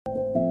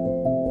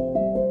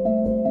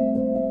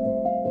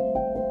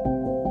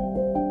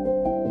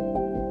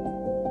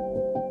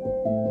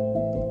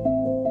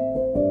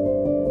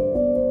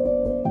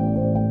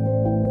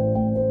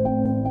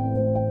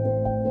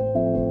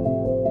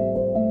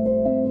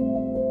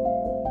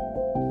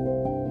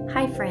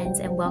Hi, friends,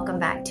 and welcome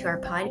back to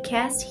our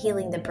podcast,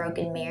 Healing the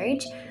Broken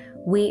Marriage.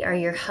 We are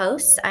your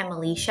hosts. I'm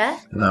Alicia.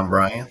 And I'm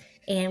Brian.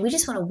 And we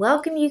just want to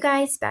welcome you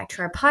guys back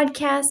to our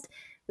podcast.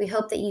 We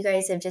hope that you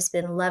guys have just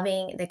been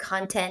loving the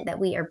content that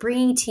we are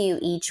bringing to you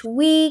each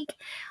week.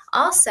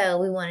 Also,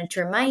 we wanted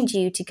to remind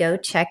you to go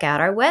check out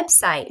our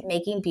website,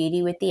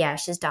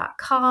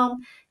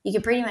 makingbeautywiththeashes.com. You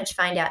can pretty much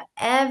find out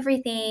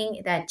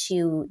everything that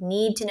you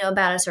need to know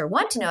about us or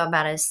want to know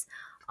about us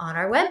on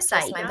our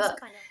website. My book,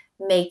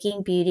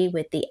 Making Beauty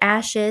with the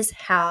Ashes,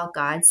 How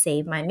God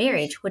Saved My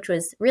Marriage, which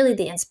was really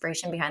the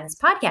inspiration behind this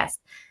podcast.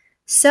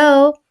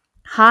 So,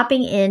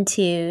 hopping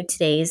into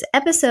today's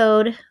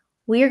episode,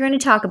 we are going to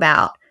talk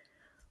about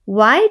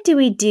why do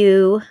we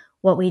do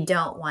what we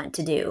don't want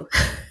to do?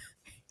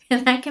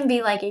 And that can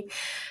be like a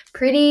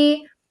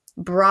pretty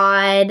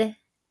broad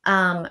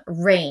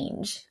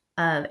range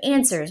of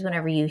answers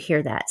whenever you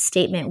hear that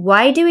statement.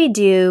 Why do we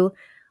do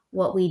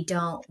what we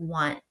don't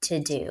want to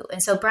do?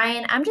 And so,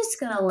 Brian, I'm just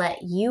going to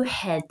let you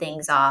head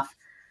things off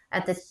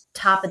at the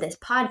top of this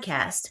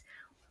podcast.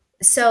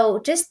 So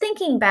just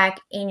thinking back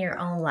in your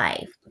own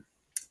life,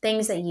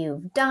 things that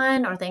you've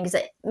done or things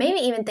that maybe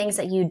even things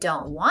that you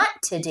don't want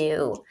to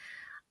do,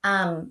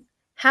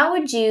 how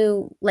would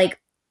you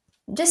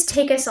just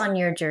take us on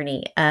your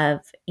journey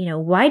of,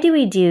 why do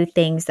we do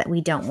things that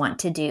we don't want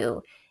to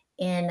do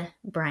in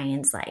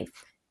Brian's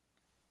life?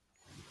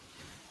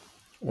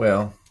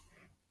 Well,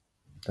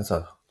 that's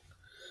a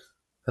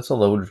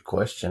loaded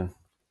question.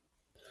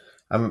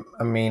 I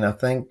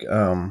think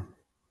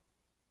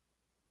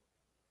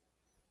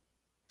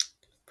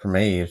for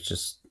me, it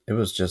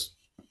was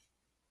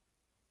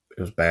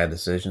bad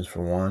decisions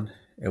for one.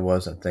 It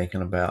wasn't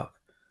thinking about.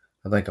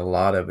 I think a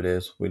lot of it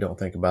is we don't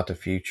think about the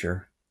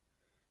future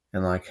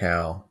and like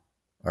how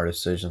our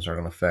decisions are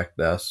going to affect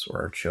us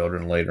or our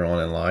children later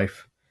on in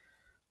life.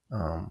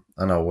 I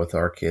know with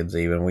our kids,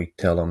 even we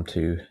tell them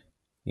to,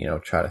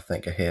 try to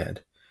think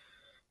ahead.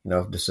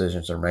 If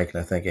decisions are making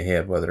to think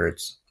ahead, whether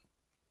it's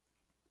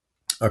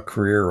a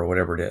career or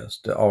whatever it is,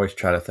 to always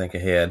try to think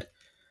ahead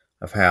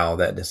of how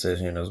that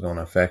decision is going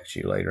to affect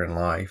you later in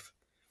life.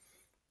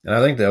 And I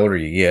think the older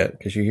you get,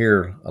 because you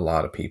hear a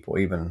lot of people,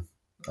 even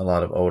a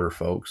lot of older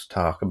folks,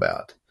 talk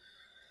about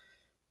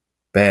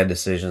bad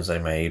decisions they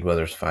made,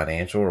 whether it's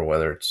financial or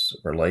whether it's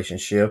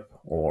relationship,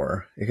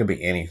 or it could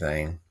be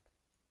anything.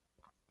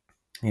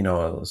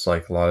 It's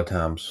like a lot of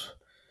times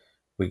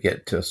we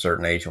get to a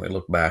certain age and we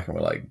look back and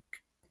we're like,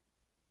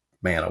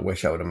 man, I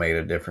wish I would have made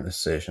a different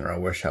decision, or I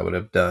wish I would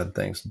have done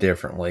things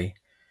differently.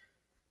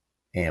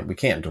 And we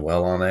can't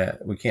dwell on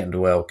that. We can't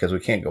dwell because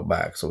we can't go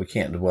back. So we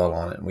can't dwell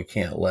on it and we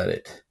can't let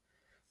it.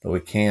 But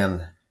we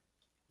can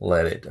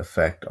let it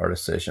affect our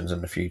decisions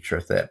in the future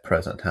at that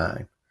present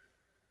time.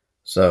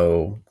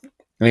 So,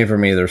 for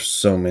me, there's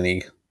so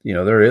many,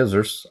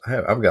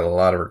 I've got a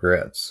lot of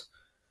regrets,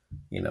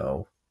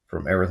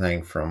 from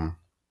everything from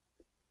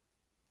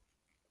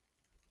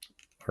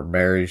our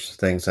marriage,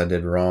 things I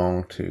did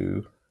wrong,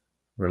 to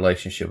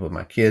relationship with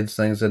my kids,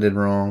 things I did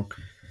wrong,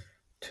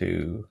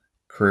 to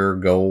career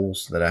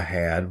goals that I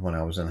had when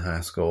I was in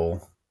high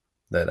school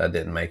that I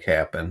didn't make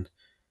happen.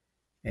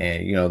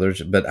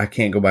 And, but I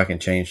can't go back and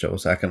change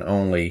those. I can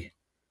only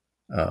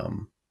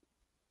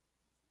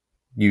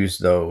use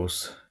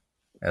those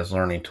as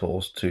learning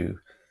tools to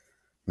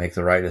make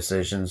the right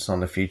decisions on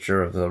the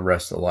future of the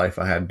rest of the life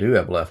I do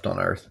have left on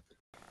earth.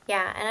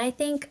 Yeah, and I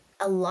think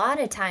a lot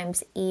of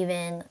times,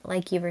 even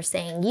like you were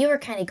saying, you were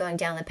kind of going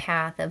down the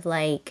path of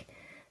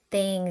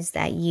things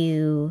that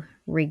you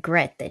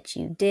regret that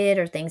you did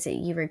or things that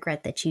you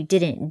regret that you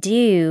didn't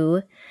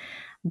do.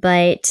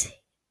 But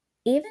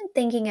even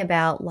thinking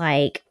about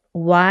why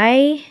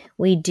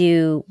we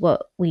do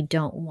what we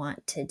don't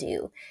want to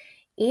do,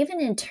 even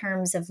in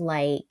terms of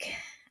I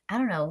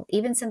don't know,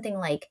 even something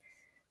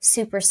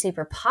super,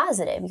 super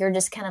positive, you're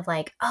just kind of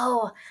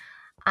oh,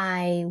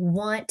 I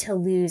want to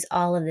lose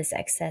all of this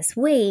excess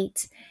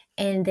weight.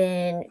 And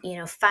then,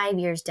 5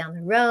 years down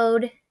the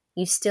road,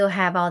 you still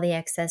have all the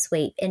excess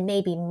weight and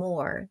maybe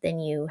more than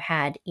you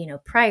had,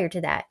 prior to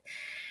that.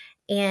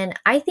 And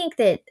I think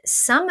that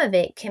some of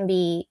it can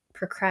be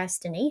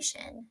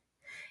procrastination.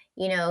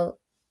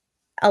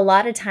 A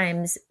lot of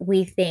times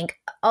we think,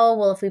 oh,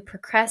 well, if we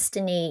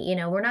procrastinate,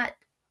 we're not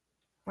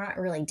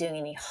really doing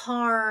any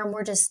harm.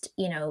 We're just,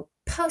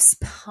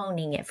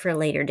 postponing it for a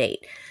later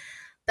date.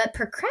 But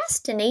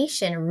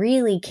procrastination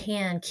really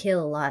can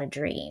kill a lot of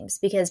dreams,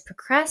 because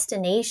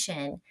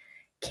procrastination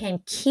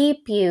can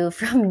keep you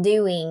from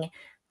doing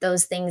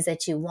those things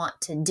that you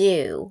want to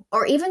do,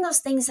 or even those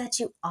things that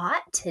you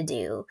ought to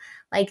do,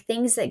 like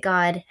things that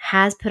God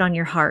has put on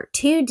your heart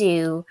to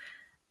do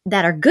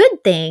that are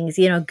good things,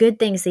 good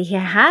things that He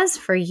has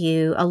for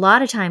you. A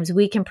lot of times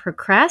we can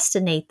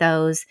procrastinate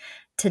those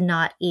to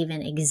not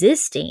even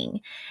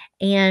existing.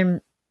 And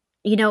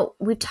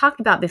we've talked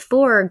about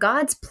before,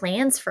 God's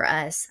plans for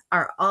us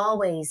are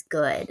always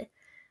good,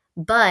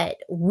 but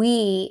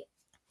we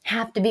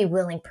have to be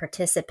willing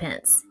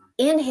participants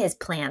in His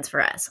plans for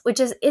us, which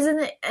isn't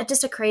it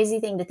just a crazy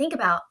thing to think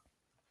about,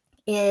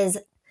 is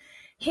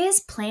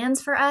His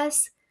plans for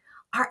us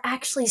are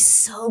actually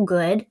so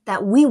good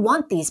that we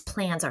want these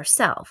plans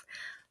ourselves.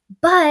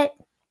 But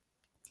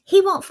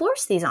he won't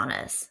force these on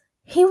us.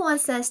 He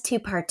wants us to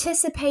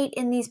participate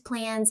in these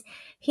plans.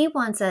 He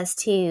wants us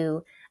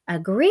to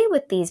agree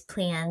with these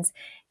plans.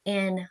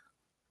 And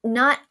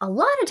not a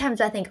lot of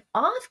times, I think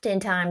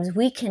oftentimes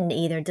we can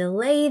either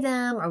delay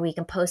them or we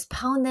can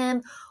postpone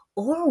them,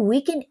 or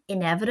we can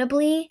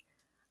inevitably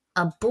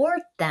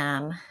abort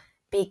them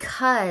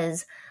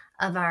because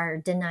of our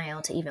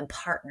denial to even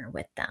partner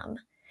with them.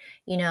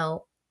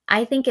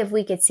 I think if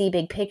we could see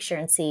big picture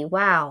and see,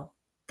 wow,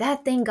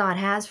 that thing God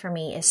has for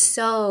me is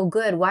so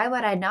good, why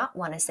would I not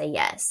want to say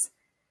yes?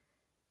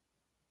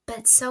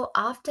 But so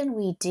often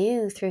we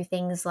do through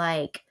things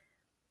like,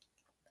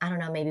 I don't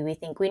know, maybe we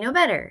think we know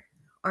better,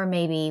 or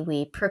maybe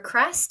we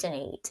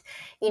procrastinate.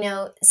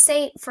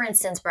 Say, for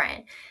instance,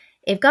 Brian,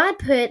 if God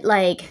put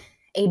like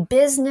a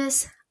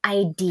business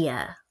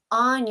idea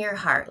on your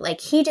heart, like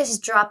he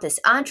just dropped this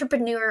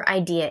entrepreneur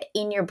idea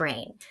in your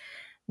brain,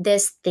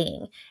 this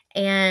thing,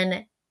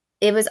 and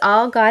it was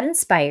all God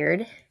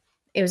inspired.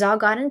 It was all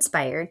God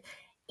inspired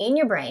in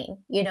your brain,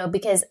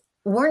 because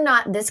we're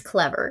not this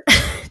clever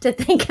to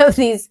think of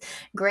these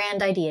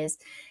grand ideas.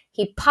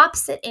 He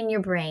pops it in your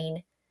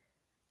brain,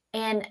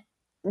 and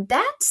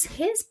that's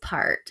his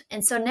part.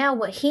 And so now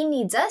what he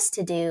needs us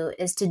to do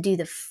is to do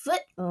the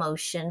foot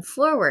motion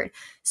forward.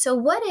 So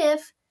what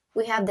if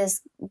we have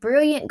this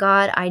brilliant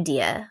God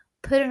idea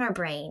put in our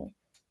brain,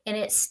 and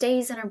it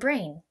stays in our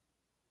brain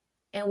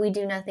and we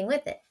do nothing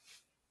with it?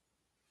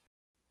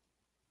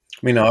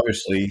 I mean,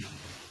 obviously,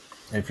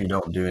 if you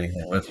don't do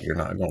anything with it, you're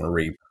not going to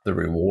reap the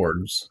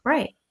rewards,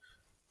 Right.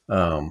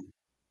 or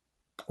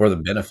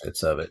the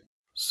benefits of it.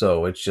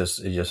 So it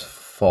just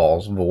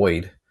falls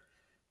void.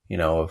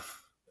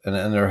 If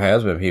and there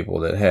has been people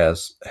that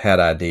has had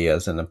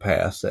ideas in the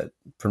past that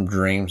from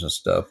dreams and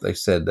stuff they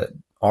said that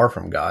are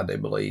from God, they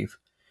believe,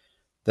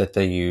 that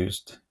they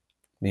used,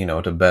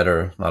 to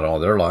better not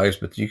only their lives,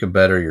 but you could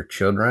better your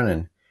children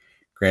and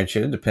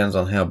grandchildren. It depends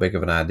on how big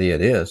of an idea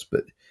it is,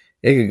 but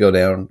it could go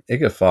down, it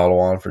could follow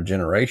on for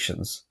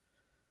generations.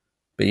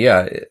 But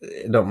yeah,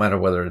 it don't matter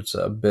whether it's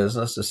a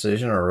business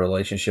decision or a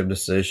relationship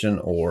decision,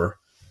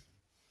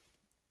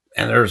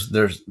 and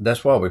there's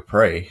that's why we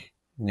pray.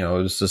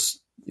 It's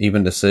just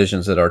even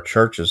decisions that our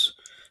churches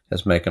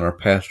is making. Our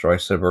pastor, I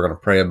said, we're going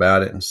to pray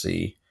about it and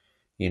see,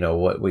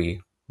 what we're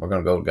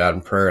going to go to God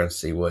in prayer and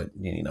see what,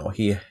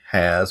 he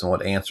has and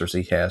what answers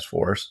he has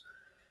for us,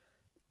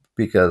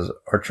 because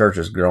our church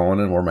is growing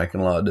and we're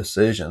making a lot of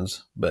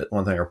decisions. But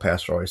one thing our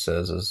pastor always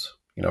says is,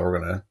 we're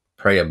going to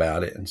pray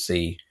about it and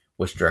see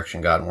which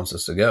direction God wants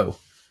us to go.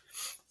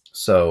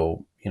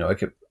 So, it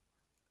could,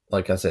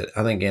 like I said,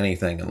 I think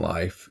anything in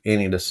life,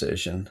 any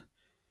decision,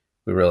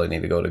 we really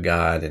need to go to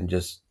God and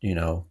just,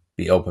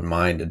 be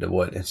open-minded to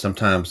what, and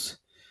sometimes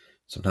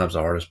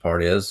the hardest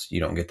part is you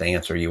don't get the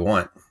answer you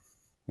want.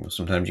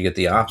 Sometimes you get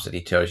the opposite.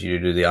 He tells you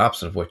to do the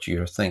opposite of what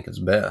you think is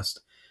best.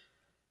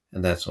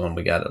 And that's when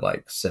we got to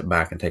like sit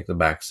back and take the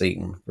back seat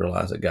and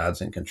realize that God's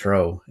in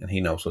control and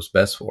he knows what's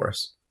best for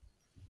us.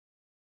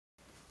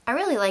 I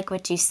really like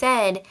what you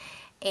said,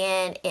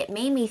 and it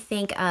made me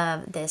think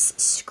of this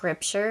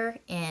scripture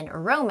in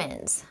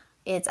Romans.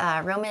 It's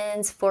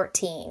Romans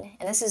 14,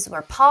 and this is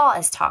where Paul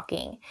is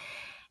talking,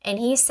 and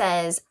he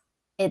says,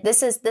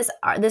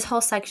 this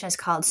whole section is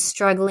called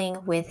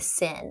 "Struggling with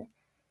Sin,"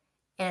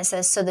 and it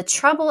says, "So the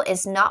trouble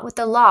is not with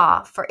the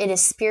law, for it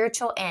is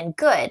spiritual and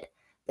good.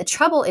 The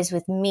trouble is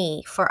with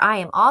me, for I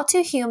am all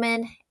too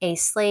human, a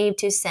slave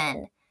to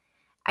sin.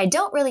 I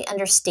don't really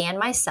understand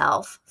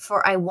myself,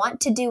 for I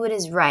want to do what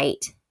is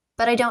right,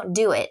 but I don't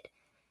do it.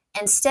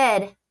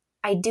 Instead,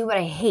 I do what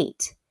I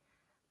hate.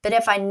 But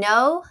if I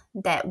know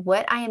that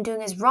what I am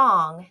doing is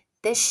wrong,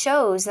 this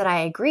shows that I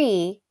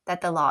agree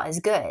that the law is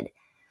good.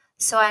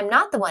 So I'm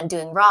not the one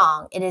doing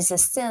wrong. It is the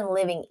sin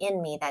living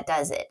in me that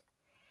does it.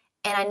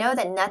 And I know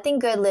that nothing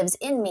good lives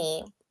in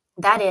me,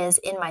 that is,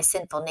 in my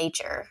sinful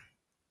nature.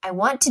 I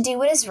want to do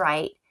what is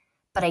right,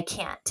 but I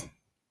can't.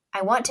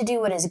 I want to do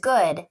what is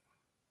good,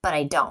 but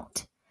I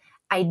don't.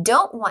 I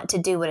don't want to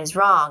do what is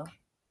wrong,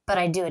 but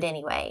I do it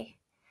anyway.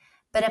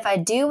 But if I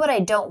do what I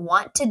don't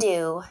want to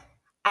do,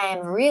 I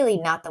am really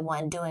not the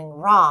one doing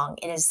wrong.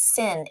 It is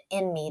sin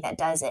in me that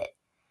does it.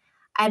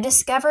 I've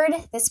discovered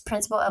this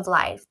principle of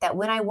life, that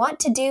when I want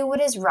to do what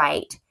is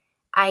right,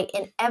 I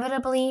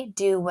inevitably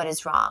do what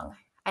is wrong.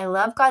 I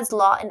love God's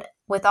law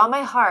with all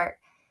my heart,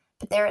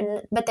 but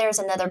there's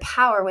another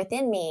power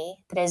within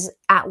me that is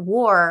at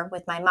war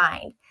with my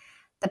mind.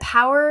 The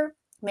power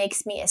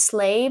makes me a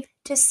slave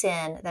to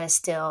sin that is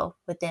still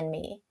within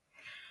me.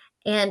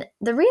 And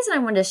the reason I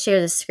wanted to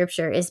share this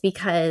scripture is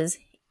because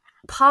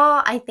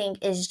Paul, I think,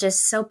 is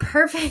just so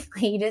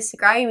perfectly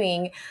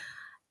describing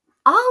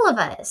all of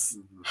us,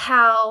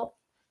 how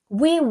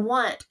we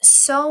want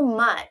so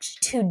much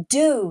to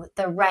do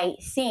the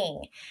right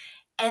thing.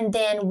 And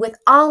then with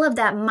all of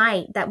that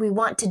might that we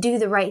want to do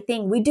the right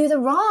thing, we do the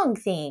wrong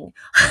thing.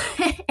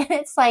 And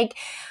it's like,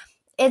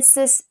 it's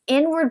this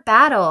inward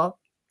battle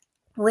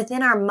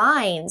within our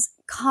minds,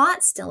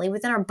 constantly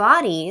within our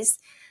bodies,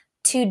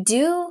 to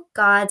do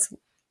God's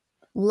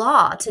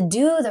law, to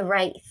do the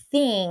right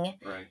thing,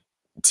 Right.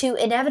 to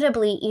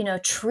inevitably,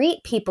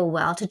 treat people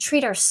well, to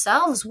treat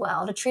ourselves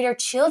well, to treat our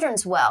children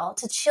well,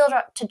 to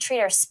treat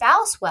our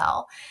spouse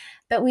well.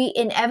 But we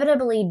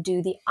inevitably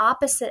do the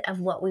opposite of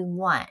what we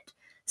want.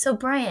 So,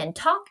 Brian,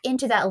 talk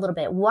into that a little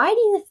bit. Why do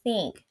you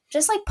think,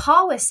 just like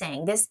Paul was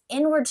saying, this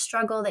inward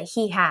struggle that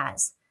he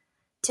has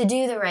to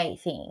do the right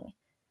thing,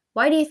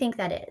 why do you think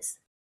that is?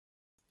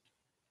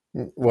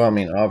 Well, I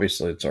mean,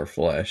 obviously it's our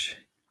flesh.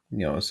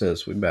 It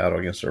says we battle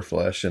against our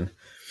flesh. And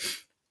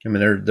I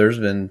mean, there's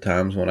been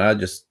times when I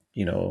just,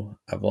 I'm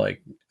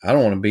like, I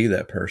don't want to be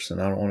that person.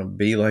 I don't want to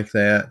be like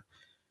that.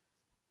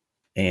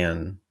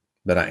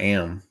 But I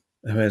am.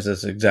 I mean,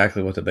 that's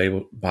exactly what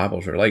the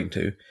Bible's relating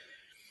to.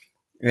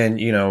 And,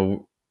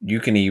 you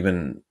can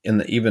even in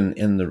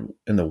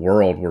the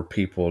world where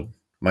people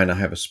might not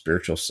have a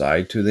spiritual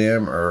side to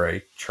them or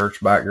a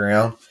church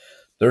background,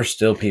 there's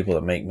still people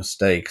that make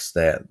mistakes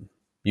that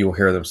you'll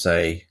hear them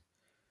say,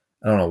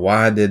 I don't know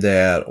why I did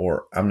that,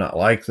 or I'm not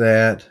like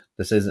that.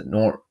 This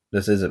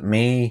isn't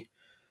me.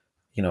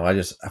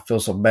 I feel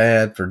so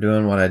bad for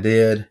doing what I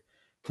did.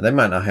 They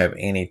might not have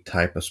any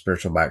type of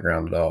spiritual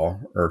background at all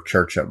or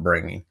church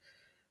upbringing.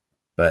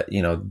 But,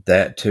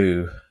 that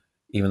too,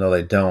 even though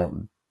they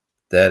don't,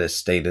 that is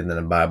stated in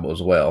the Bible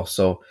as well.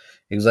 So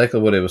exactly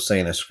what it was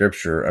saying in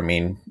scripture, I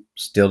mean,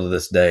 still to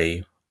this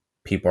day,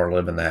 people are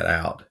living that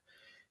out.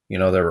 They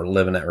were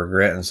living that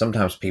regret. And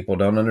sometimes people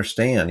don't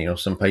understand.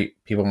 Some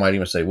people might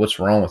even say, what's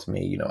wrong with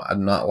me?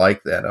 I'm not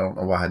like that. I don't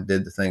know why I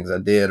did the things I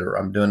did, or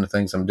I'm doing the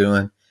things I'm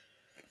doing.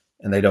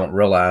 And they don't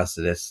realize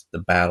that it's the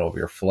battle of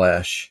your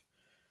flesh.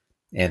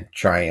 And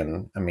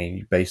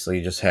you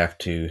basically just have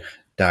to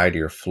die to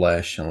your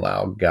flesh and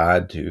allow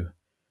God to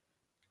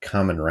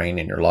come and reign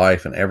in your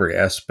life in every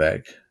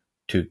aspect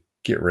to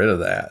get rid of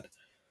that.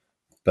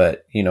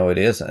 But, it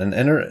is. And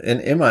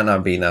it might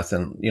not be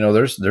nothing.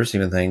 There's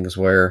even things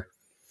where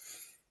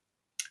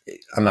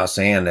I'm not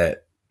saying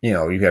that,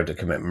 you have to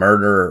commit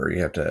murder or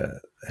you have to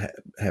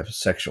have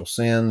sexual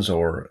sins,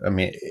 or, I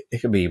mean, it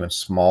could be even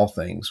small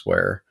things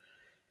where,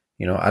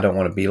 I don't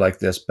want to be like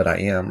this, but I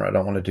am, or I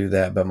don't want to do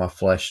that, but my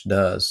flesh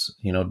does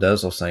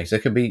those things.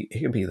 It could be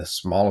the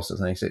smallest of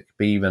things. It could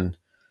be even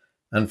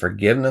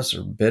unforgiveness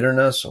or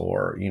bitterness,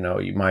 or, you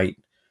might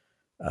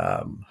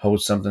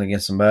hold something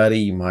against somebody.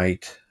 You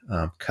might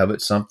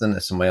covet something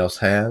that somebody else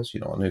has,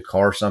 a new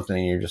car or something,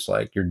 and you're just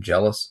like, you're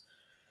jealous.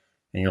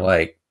 And you're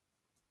like,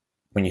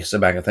 when you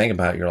sit back and think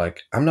about it, you're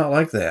like, I'm not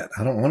like that.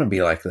 I don't want to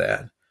be like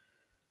that.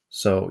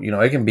 So,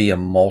 it can be a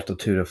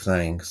multitude of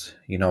things,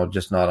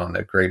 just not on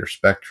the greater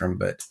spectrum,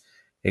 but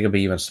it could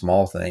be even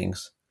small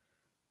things.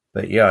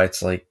 But yeah,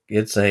 that's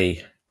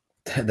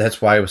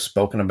why it was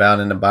spoken about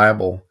in the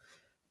Bible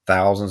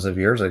thousands of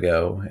years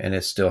ago, and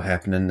it's still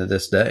happening to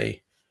this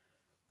day.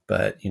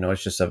 But,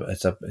 it's just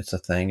it's a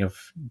thing of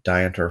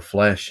dying to our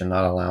flesh and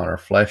not allowing our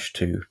flesh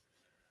to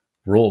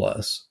rule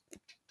us.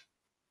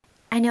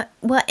 I know.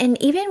 Well,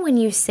 and even when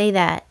you say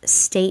that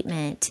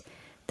statement,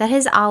 that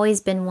has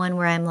always been one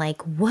where I'm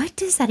like, what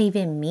does that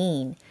even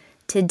mean,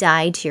 to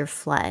die to your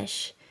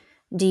flesh?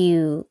 Do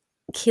you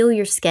kill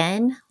your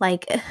skin?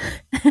 Like,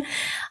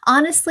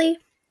 honestly,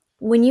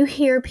 when you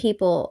hear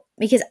people,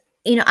 because,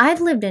 I've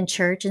lived in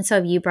church, and so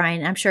have you,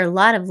 Brian. I'm sure a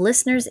lot of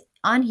listeners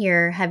on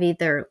here have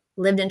either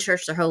lived in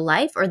church their whole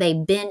life, or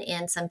they've been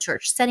in some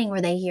church setting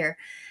where they hear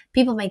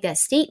people make that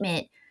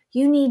statement.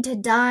 You need to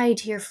die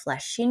to your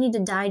flesh. You need to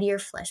die to your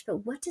flesh.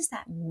 But what does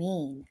that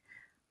mean?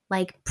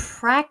 Like,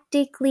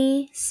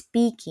 practically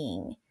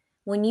speaking,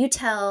 when you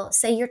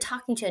say you're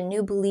talking to a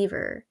new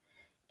believer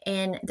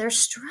and they're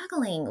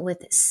struggling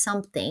with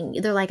something,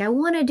 they're like, I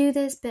want to do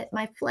this, but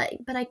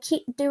I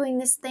keep doing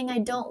this thing I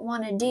don't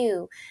want to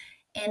do.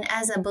 And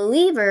as a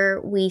believer,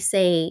 we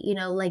say,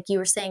 like you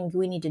were saying,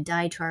 we need to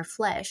die to our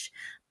flesh.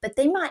 But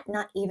they might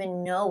not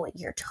even know what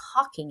you're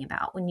talking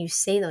about when you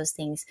say those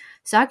things.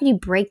 So how can you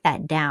break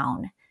that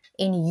down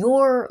in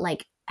your,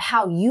 like,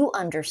 how you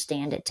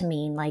understand it to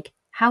mean? Like,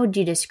 how would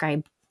you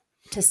describe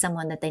to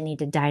someone that they need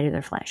to die to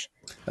their flesh?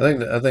 I think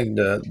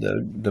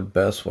the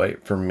best way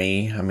for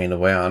me, I mean, the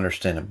way I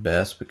understand it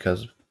best,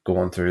 because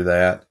going through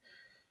that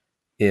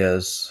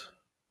is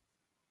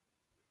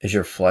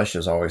your flesh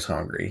is always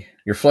hungry.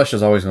 Your flesh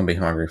is always going to be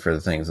hungry for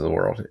the things of the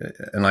world.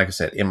 And like I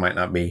said, it might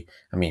not be,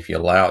 I mean, if you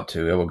allow it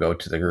to, it will go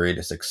to the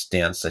greatest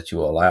extents that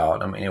you allow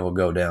it. I mean, it will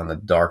go down the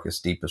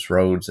darkest, deepest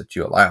roads that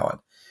you allow it.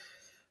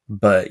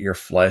 But your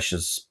flesh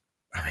is,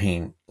 I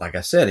mean, like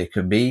I said, it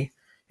could be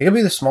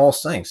the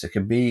smallest things. It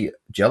could be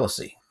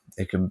jealousy.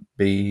 It could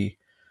be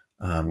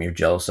you're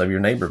jealous of your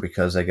neighbor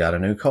because they got a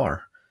new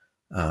car.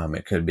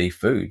 It could be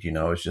food.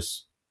 It's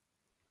just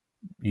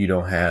you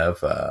don't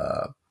have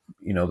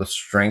the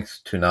strength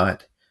to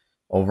not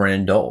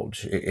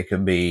overindulge. It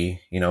could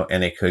be,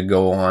 and it could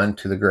go on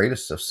to the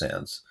greatest of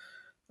sins,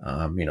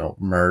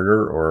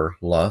 murder or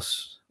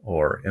lust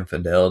or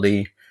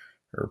infidelity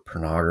or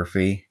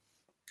pornography.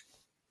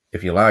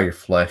 If you allow your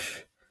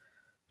flesh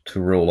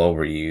to rule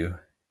over you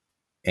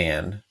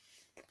and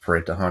for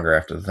it to hunger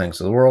after the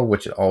things of the world,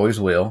 which it always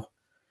will,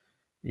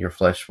 your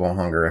flesh won't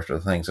hunger after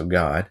the things of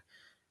God.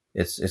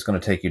 It's going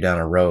to take you down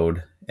a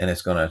road, and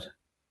it's going to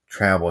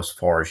travel as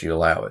far as you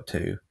allow it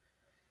to.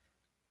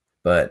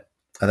 But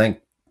I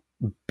think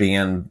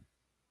being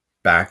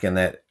back in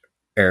that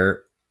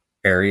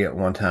area at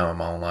one time in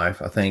my own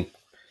life, I think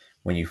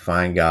when you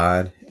find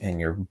God and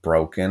you're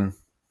broken,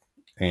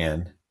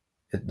 and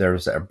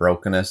there's that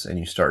brokenness, and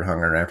you start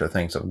hungering after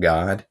things of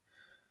God,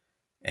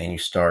 and you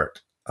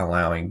start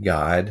allowing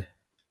God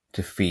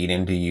to feed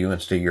into you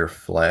instead of your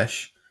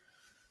flesh.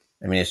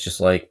 I mean, it's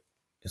like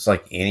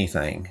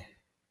anything.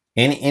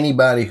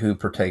 Anybody who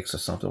partakes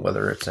of something,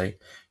 whether it's a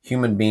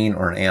human being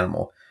or an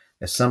animal,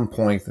 at some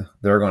point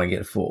they're going to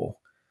get full.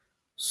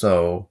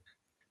 So,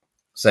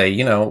 say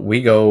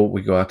we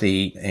go out to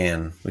eat,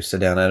 and we sit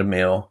down at a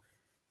meal,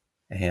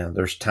 and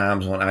there's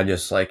times when I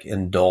just like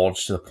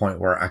indulge to the point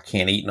where I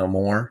can't eat no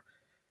more.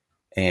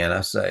 And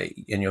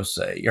you'll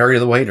say, "Are you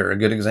the waiter?" A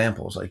good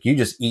example is like, you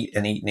just eat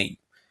and eat and eat.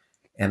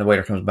 And the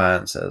waiter comes by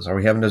and says, "Are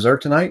we having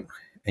dessert tonight?"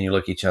 And you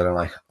look at each other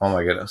like, "Oh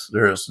my goodness,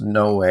 there is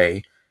no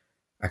way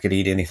I could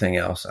eat anything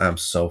else. I'm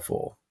so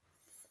full."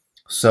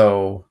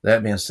 So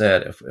that being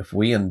said, if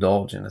we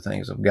indulge in the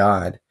things of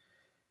God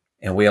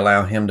and we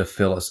allow Him to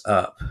fill us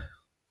up,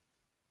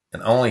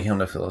 and only Him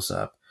to fill us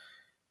up,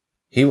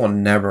 He will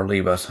never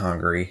leave us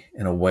hungry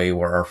in a way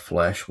where our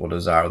flesh will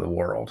desire the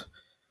world.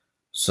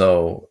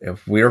 So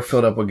if we're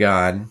filled up with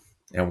God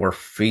and we're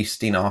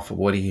feasting off of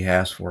what He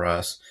has for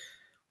us,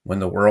 when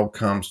the world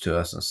comes to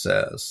us and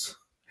says,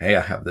 "Hey,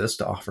 I have this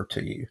to offer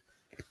to you,"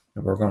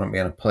 and we're going to be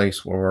in a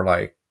place where we're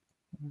like,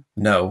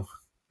 "No,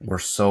 we're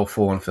so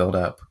full and filled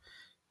up,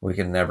 we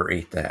can never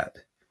eat that."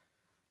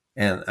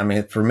 And I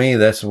mean, for me,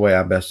 that's the way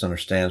I best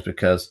understand,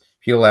 because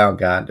if you allow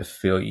God to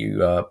fill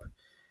you up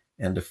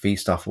and to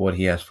feast off of what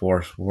He has for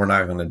us, we're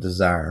not going to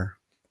desire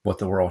what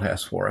the world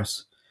has for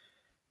us.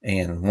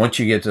 And once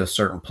you get to a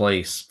certain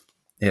place,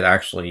 it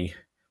actually,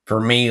 for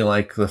me,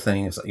 like the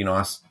thing is,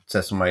 I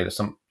said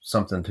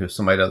something to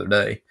somebody the other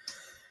day,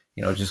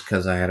 just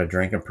because I had a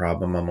drinking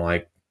problem, I'm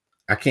like,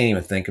 I can't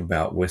even think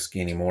about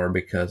whiskey anymore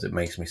because it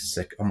makes me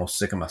sick, almost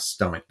sick of my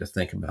stomach to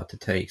think about the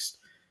taste.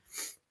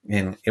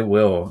 And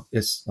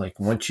it's like,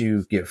 once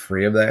you get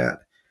free of that,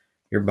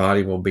 your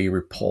body will be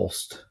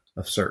repulsed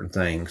of certain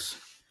things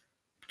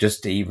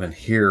just to even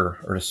hear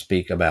or to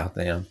speak about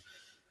them.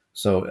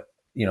 So,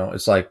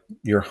 it's like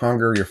your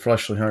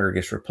fleshly hunger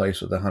gets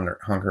replaced with the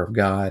hunger of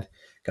God.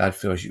 God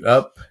fills you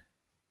up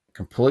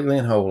completely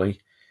and wholly,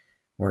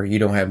 where you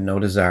don't have no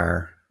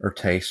desire or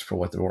taste for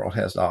what the world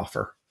has to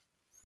offer.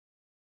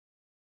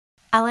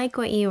 I like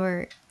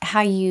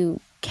how you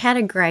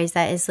categorize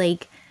that as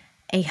like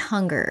a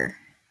hunger.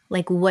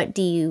 Like, what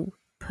do you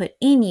put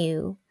in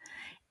you?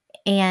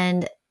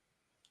 And,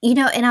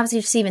 and I was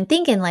just even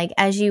thinking, like,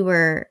 as you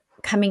were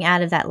coming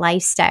out of that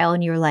lifestyle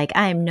and you were like,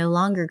 I am no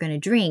longer going to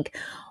drink.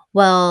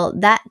 Well,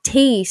 that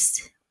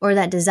taste or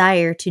that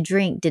desire to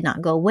drink did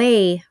not go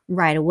away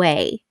right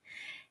away.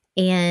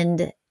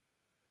 And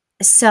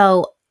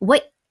so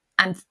what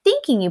I'm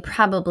thinking you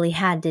probably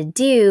had to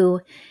do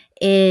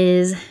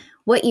is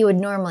what you would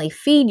normally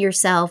feed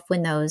yourself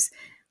when those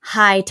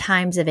high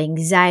times of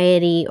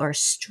anxiety or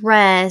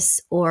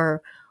stress,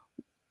 or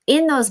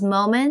in those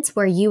moments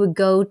where you would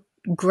go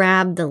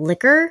grab the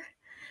liquor,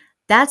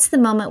 that's the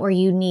moment where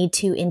you need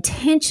to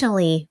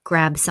intentionally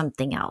grab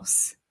something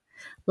else.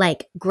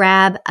 Like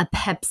grab a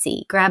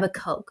Pepsi, grab a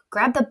Coke,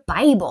 grab the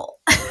Bible,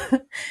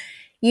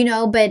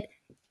 but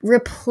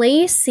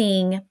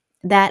replacing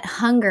that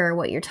hunger,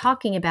 what you're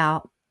talking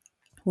about,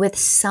 with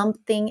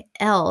something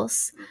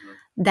else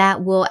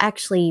that will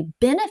actually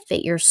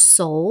benefit your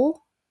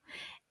soul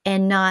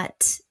and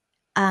not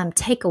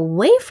take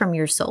away from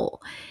your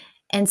soul.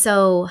 And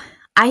so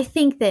I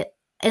think that,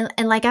 and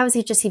like I was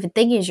just even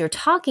thinking as you're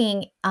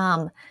talking,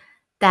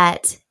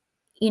 that,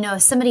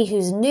 somebody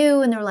who's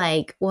new and they're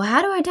like, well,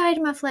 how do I die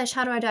to my flesh?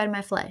 How do I die to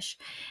my flesh?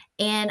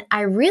 And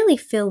I really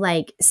feel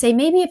like, say,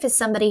 maybe if it's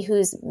somebody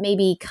who's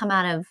maybe come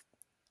out of,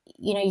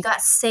 you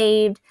got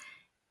saved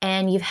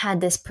and you've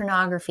had this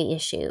pornography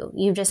issue,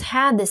 you've just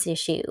had this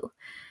issue.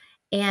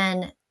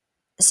 And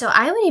so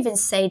I would even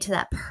say to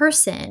that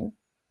person,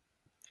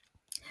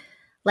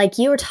 like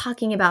you were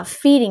talking about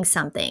feeding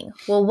something.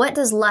 Well, what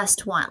does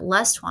lust want?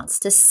 Lust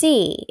wants to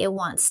see. It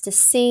wants to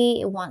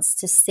see. It wants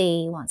to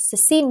see. It wants to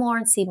see more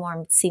and see more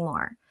and see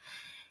more.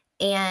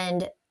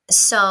 And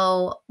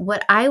so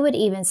what I would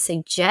even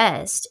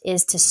suggest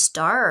is to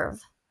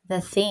starve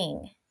the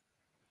thing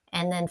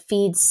and then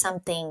feed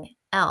something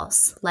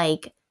else.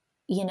 Like,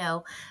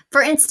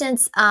 for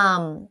instance,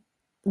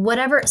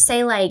 whatever,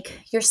 say like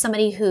you're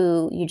somebody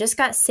who you just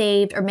got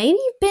saved, or maybe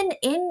you've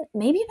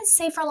been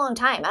saved for a long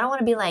time. I don't want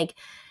to be like,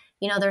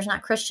 there's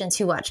not Christians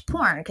who watch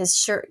porn, because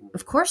sure,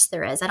 of course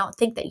there is. I don't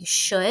think that you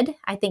should.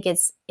 I think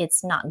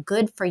it's not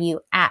good for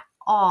you at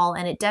all.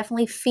 And it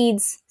definitely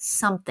feeds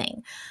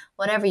something.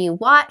 Whatever you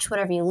watch,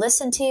 whatever you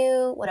listen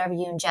to, whatever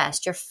you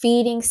ingest, you're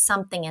feeding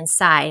something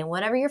inside, and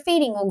whatever you're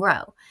feeding will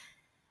grow.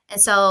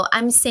 And so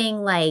I'm saying,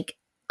 like,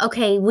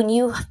 okay, when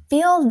you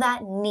feel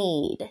that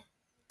need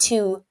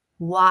to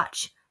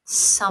watch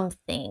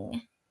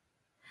something,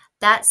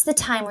 that's the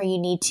time where you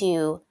need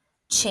to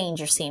change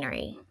your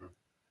scenery.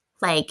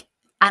 Like,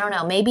 I don't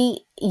know,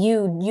 maybe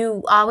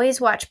you always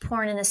watch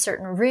porn in a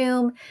certain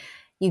room.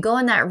 You go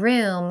in that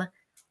room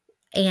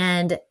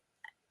and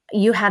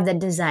you have the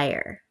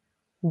desire.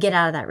 Get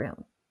out of that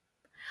room.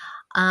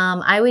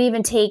 I would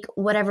even take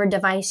whatever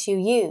device you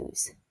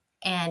use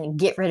and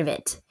get rid of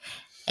it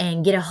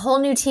and get a whole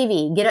new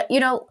TV.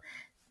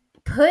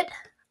 Put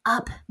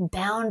up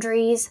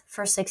boundaries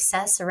for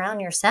success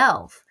around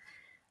yourself.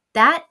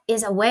 That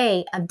is a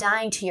way of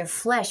dying to your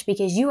flesh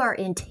because you are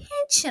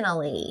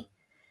intentionally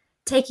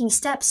taking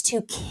steps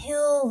to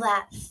kill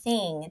that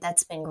thing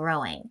that's been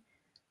growing.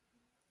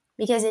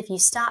 Because if you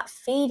stop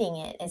feeding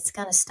it, it's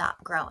going to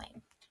stop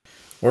growing.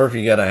 Or if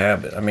you got a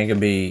habit, I mean,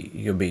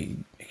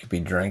 it could be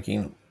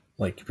drinking.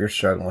 Like if you're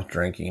struggling with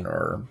drinking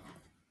or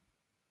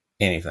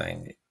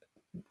anything,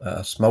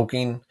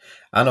 smoking.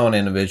 I know an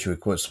individual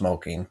who quit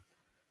smoking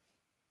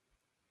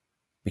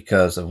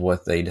because of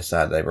what they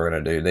decided they were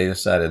going to do. They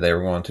decided they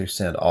were going to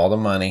send all the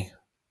money,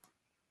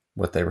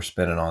 what they were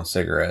spending on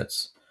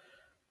cigarettes,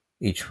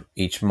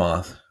 each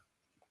month.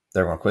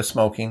 They're going to quit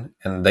smoking,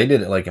 and they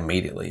did it like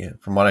immediately.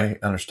 From what I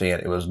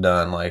understand, it was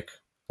done like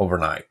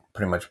overnight.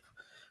 Pretty much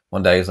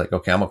one day, he's like,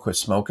 okay, I'm going to quit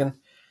smoking,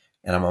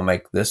 and I'm going to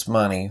make this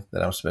money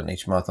that I'm spending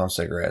each month on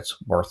cigarettes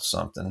worth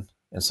something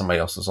in somebody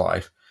else's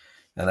life.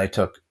 And they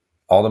took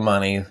all the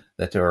money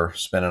that they were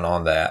spending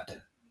on that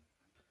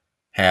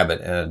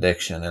habit and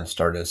addiction and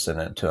started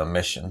sending it to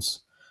missions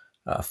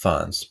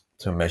funds,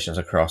 to missions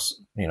across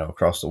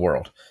the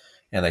world.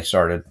 And they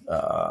started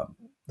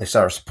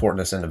supporting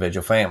this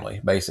individual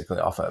family basically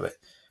off of it.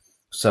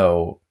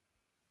 So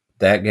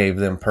that gave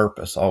them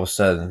purpose. All of a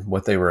sudden,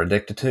 what they were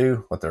addicted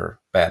to, what their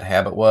bad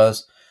habit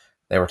was,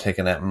 they were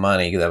taking that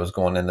money that was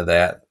going into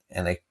that,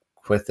 and they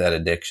quit that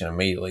addiction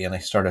immediately, and they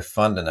started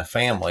funding a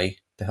family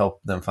to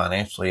help them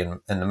financially in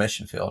the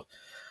mission field.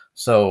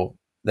 So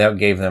that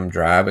gave them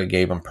drive. It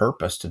gave them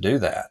purpose to do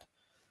that.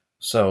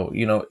 So,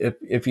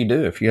 if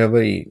you have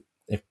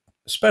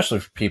especially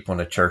for people in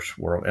the church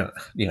world, and,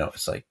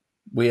 it's like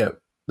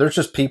there's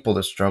just people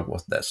that struggle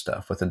with that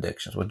stuff, with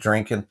addictions, with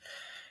drinking,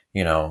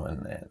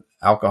 and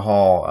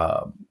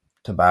alcohol,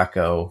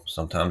 tobacco,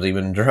 sometimes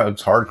even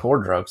drugs,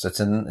 hardcore drugs that's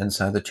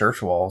inside the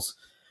church walls.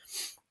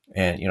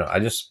 And,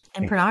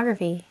 and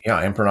pornography. Yeah.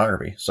 And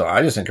pornography. So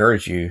I just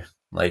encourage you,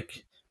 like,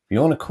 if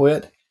you want to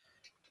quit,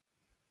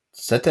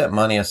 set that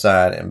money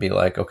aside and be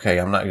like, okay,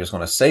 I'm not just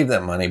going to save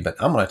that money, but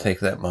I'm going to take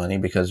that money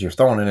because you're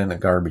throwing it in the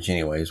garbage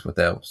anyways with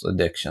those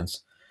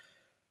addictions.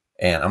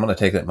 And I'm going to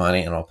take that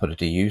money and I'll put it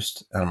to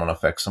use, and I'm going to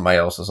affect somebody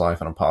else's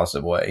life in a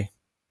positive way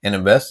and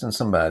invest in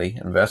somebody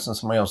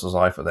else's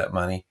life with that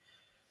money.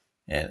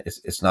 And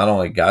it's not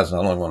only, God's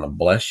not only going to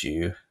bless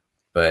you,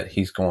 but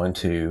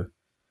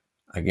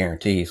I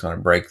guarantee he's going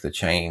to break the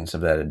chains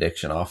of that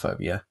addiction off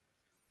of you.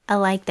 I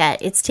like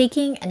that. It's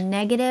taking a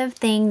negative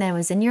thing that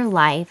was in your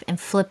life and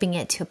flipping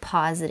it to a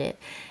positive.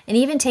 And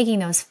even taking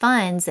those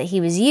funds that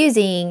he was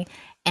using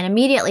and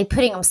immediately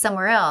putting them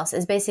somewhere else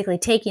is basically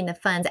taking the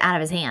funds out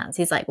of his hands.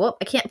 He's like, well,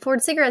 I can't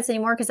afford cigarettes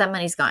anymore because that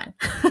money's gone.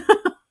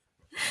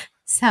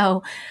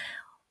 So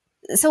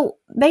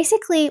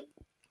basically,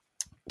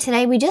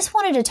 today we just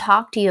wanted to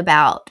talk to you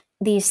about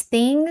these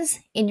things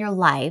in your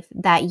life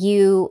that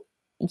you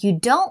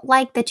don't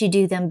like that you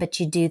do them, but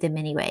you do them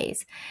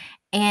anyways.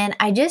 And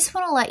I just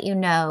want to let you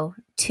know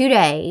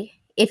today,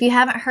 if you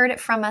haven't heard it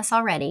from us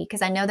already,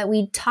 because I know that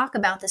we talk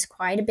about this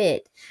quite a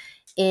bit,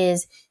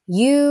 is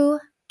you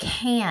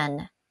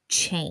can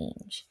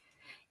change.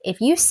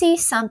 If you see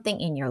something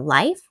in your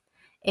life,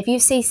 if you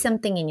see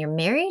something in your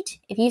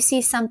marriage, if you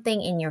see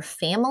something in your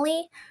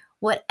family,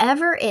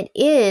 whatever it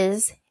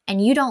is,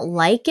 and you don't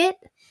like it,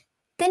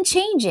 then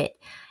change it.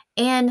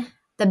 And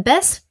the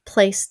best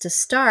place to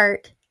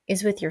start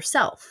is with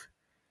yourself.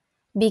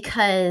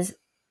 Because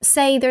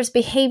say there's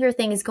behavior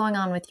things going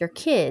on with your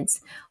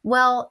kids.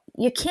 Well,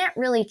 you can't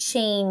really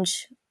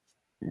change,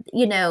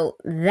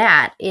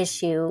 that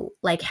issue,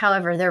 like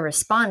however they're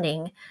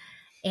responding.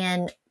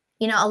 And,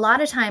 a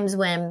lot of times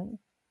when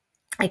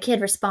a kid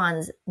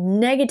responds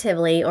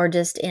negatively or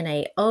just in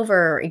a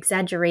over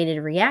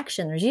exaggerated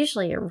reaction, there's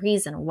usually a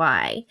reason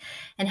why.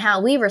 And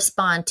how we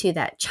respond to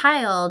that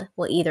child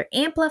will either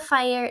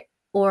amplify it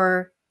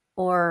or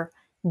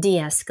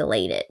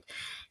de-escalate it.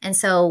 And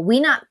so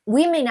we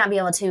may not be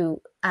able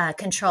to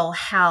control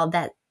how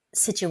that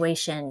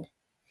situation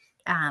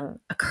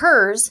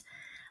occurs,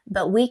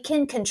 but we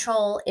can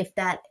control if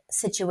that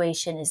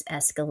situation is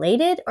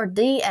escalated or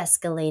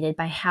de-escalated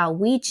by how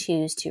we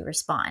choose to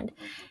respond.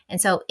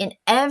 And so in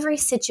every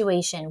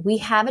situation, we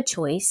have a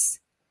choice.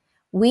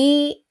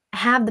 We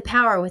have the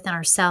power within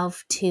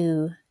ourselves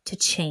to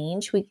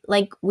change.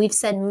 Like we've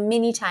said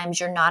many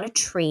times, you're not a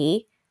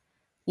tree.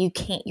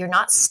 You're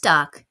not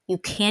stuck. You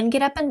can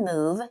get up and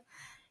move.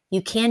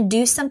 You can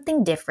do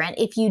something different.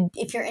 If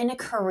you're in a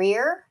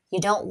career you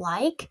don't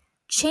like,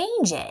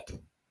 change it.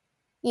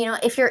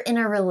 If you're in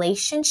a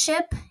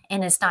relationship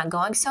and it's not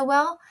going so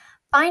well,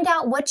 find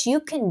out what you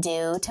can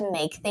do to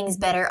make things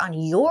better on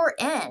your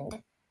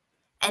end.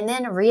 and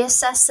then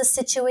reassess the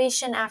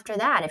situation after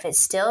that. If it's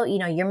still,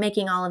 you're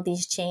making all of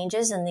these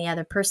changes and the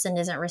other person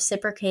isn't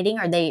reciprocating,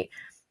 or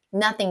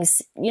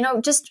nothing's,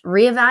 just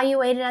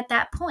reevaluate it at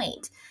that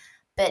point.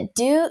 But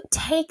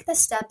take the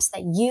steps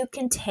that you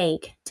can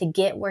take to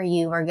get where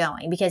you are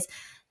going, because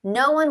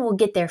no one will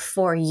get there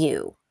for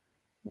you.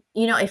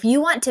 If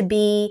you want to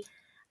be,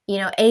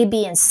 A,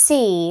 B, and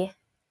C,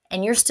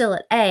 and you're still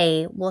at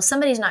A, well,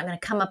 somebody's not going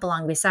to come up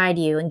along beside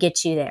you and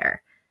get you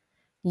there.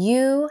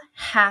 You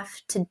have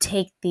to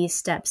take these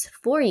steps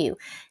for you.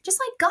 Just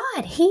like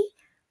God, he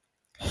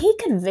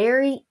could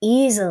very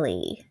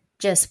easily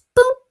just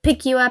boom,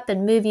 pick you up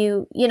and move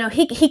you.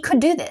 He could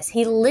do this.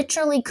 He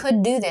literally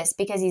could do this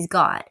because he's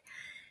God.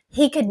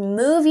 He could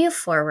move you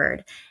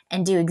forward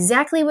and do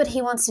exactly what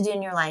he wants to do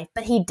in your life,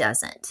 but he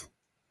doesn't.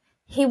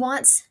 He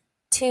wants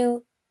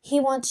you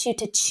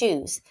to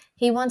choose.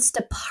 He wants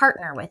to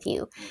partner with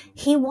you.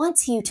 He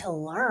wants you to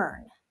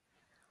learn.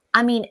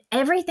 I mean,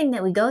 everything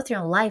that we go through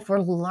in life, we're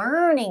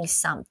learning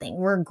something.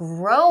 We're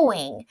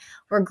growing.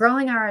 We're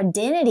growing our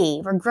identity.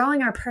 We're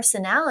growing our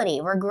personality.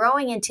 We're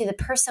growing into the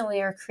person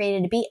we are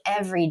created to be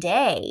every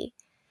day.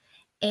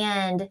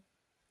 And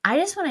I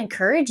just want to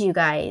encourage you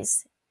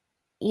guys,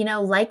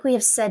 like we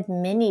have said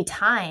many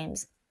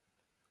times,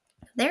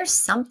 there's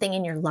something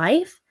in your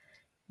life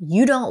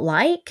you don't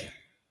like.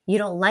 You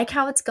don't like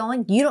how it's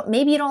going.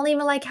 Maybe you don't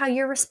even like how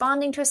you're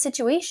responding to a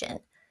situation.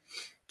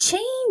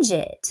 Change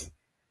it.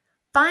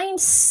 Find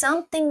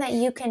something that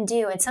you can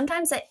do. And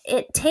sometimes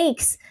it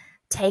takes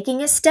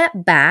taking a step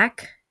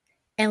back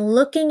and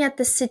looking at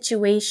the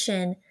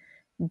situation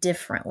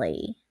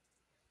differently,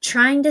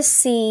 trying to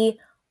see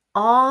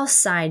all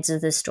sides of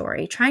the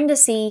story, trying to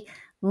see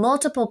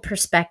multiple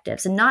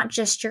perspectives and not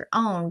just your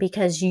own,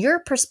 because your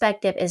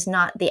perspective is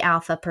not the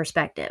alpha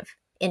perspective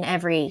in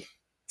every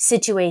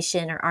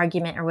situation or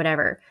argument or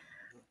whatever.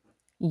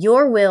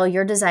 Your will,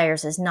 your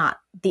desires is not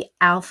the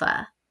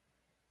alpha.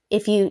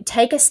 If you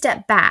take a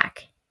step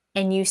back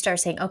and you start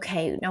saying,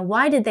 okay, now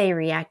why did they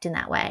react in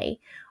that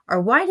way?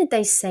 Or why did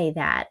they say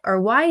that?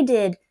 Or why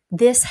did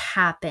this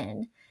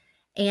happen?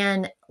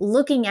 And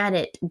looking at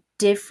it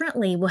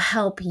differently will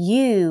help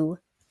you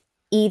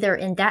either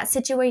in that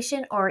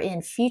situation or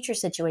in future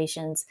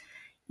situations,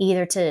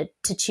 either to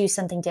choose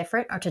something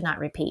different or to not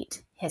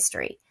repeat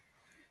history.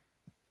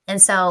 And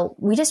so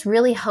we just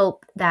really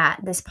hope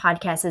that this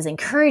podcast has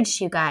encouraged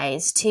you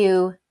guys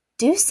to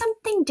do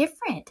something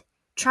different.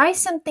 Try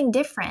something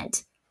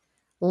different.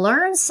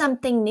 Learn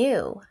something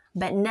new,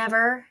 but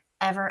never,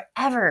 ever,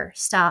 ever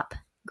stop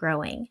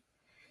growing.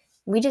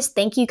 We just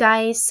thank you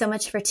guys so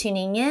much for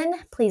tuning in.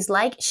 Please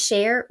like,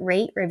 share,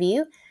 rate,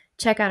 review.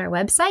 Check out our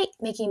website,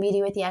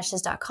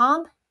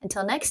 makingbeautywiththeashes.com.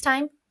 Until next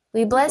time,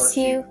 we bless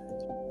you.